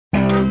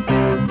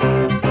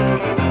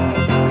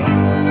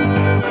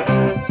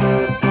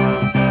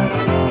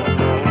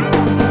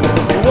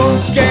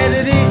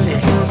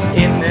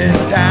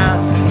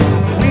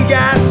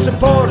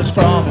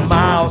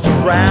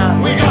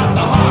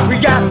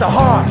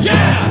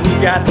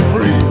got the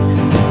breed.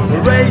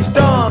 We're raised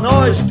on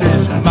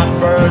oysters,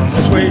 mudbirds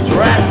and sweets.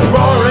 We're at the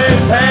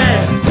roaring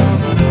pan.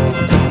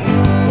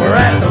 We're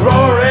at the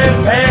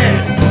roaring pan.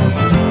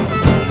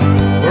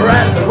 We're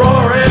at the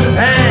roaring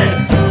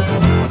pan.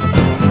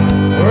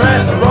 We're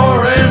at the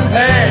roaring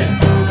pan.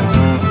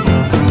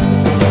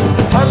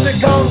 Hunter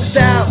comes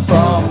down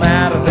from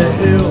out of the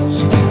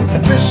hills, a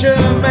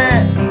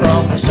fisherman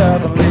from the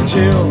southerly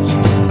chills.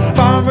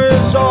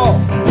 Farmers all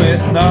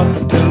with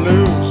nothing to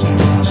lose,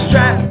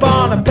 strap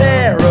on a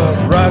pair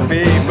of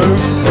rugby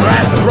boots. We're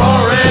at the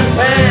roaring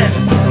pan.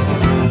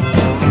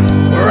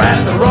 We're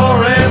at the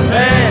roaring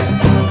pan.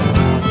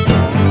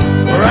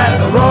 We're at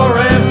the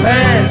roaring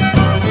pan.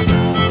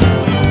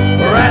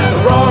 We're at the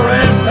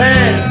roaring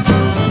pan.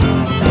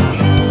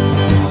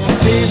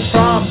 Teams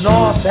from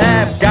north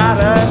have got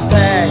us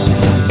tagged.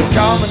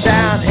 Coming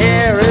down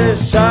here is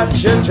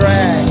such a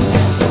drag.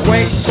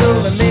 Wait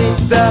till they meet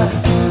the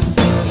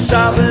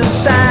southern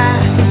side.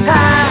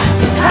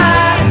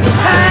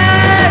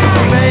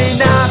 We may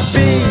not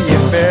be a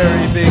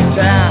very big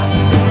town,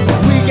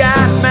 we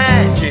got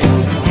magic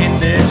in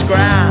this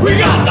ground. We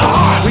got the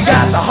heart. We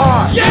got the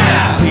heart.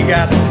 Yeah. We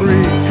got the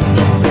breed.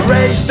 We're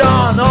raised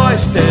on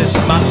oysters,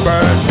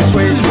 mudbirds and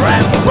sweets. We're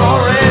at the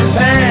roaring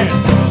pan.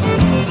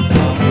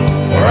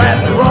 We're at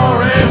the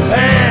roaring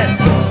pan.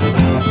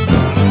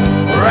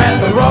 We're at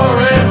the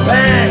roaring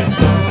pan.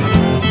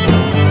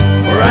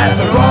 We're at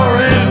the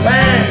roaring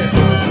pan.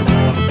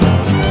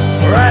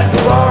 We're at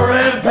the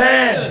roaring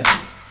pan.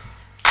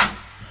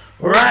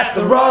 We're at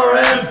the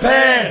roaring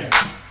pan.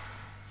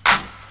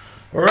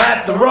 We're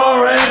at the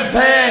roaring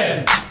pan.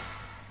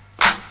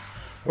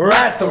 We're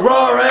at the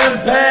roaring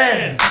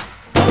pan.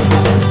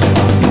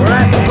 We're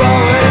at the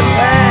roaring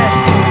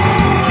pan.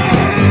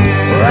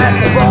 We're at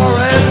the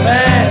roaring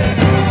pan.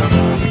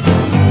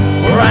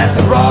 We're at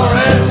the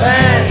roaring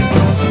pan.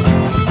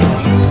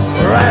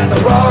 We're at the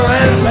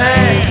roaring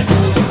pan.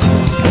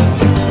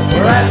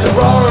 We're at the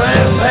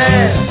roaring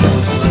pan.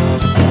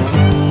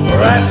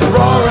 We're at the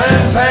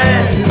roaring pan.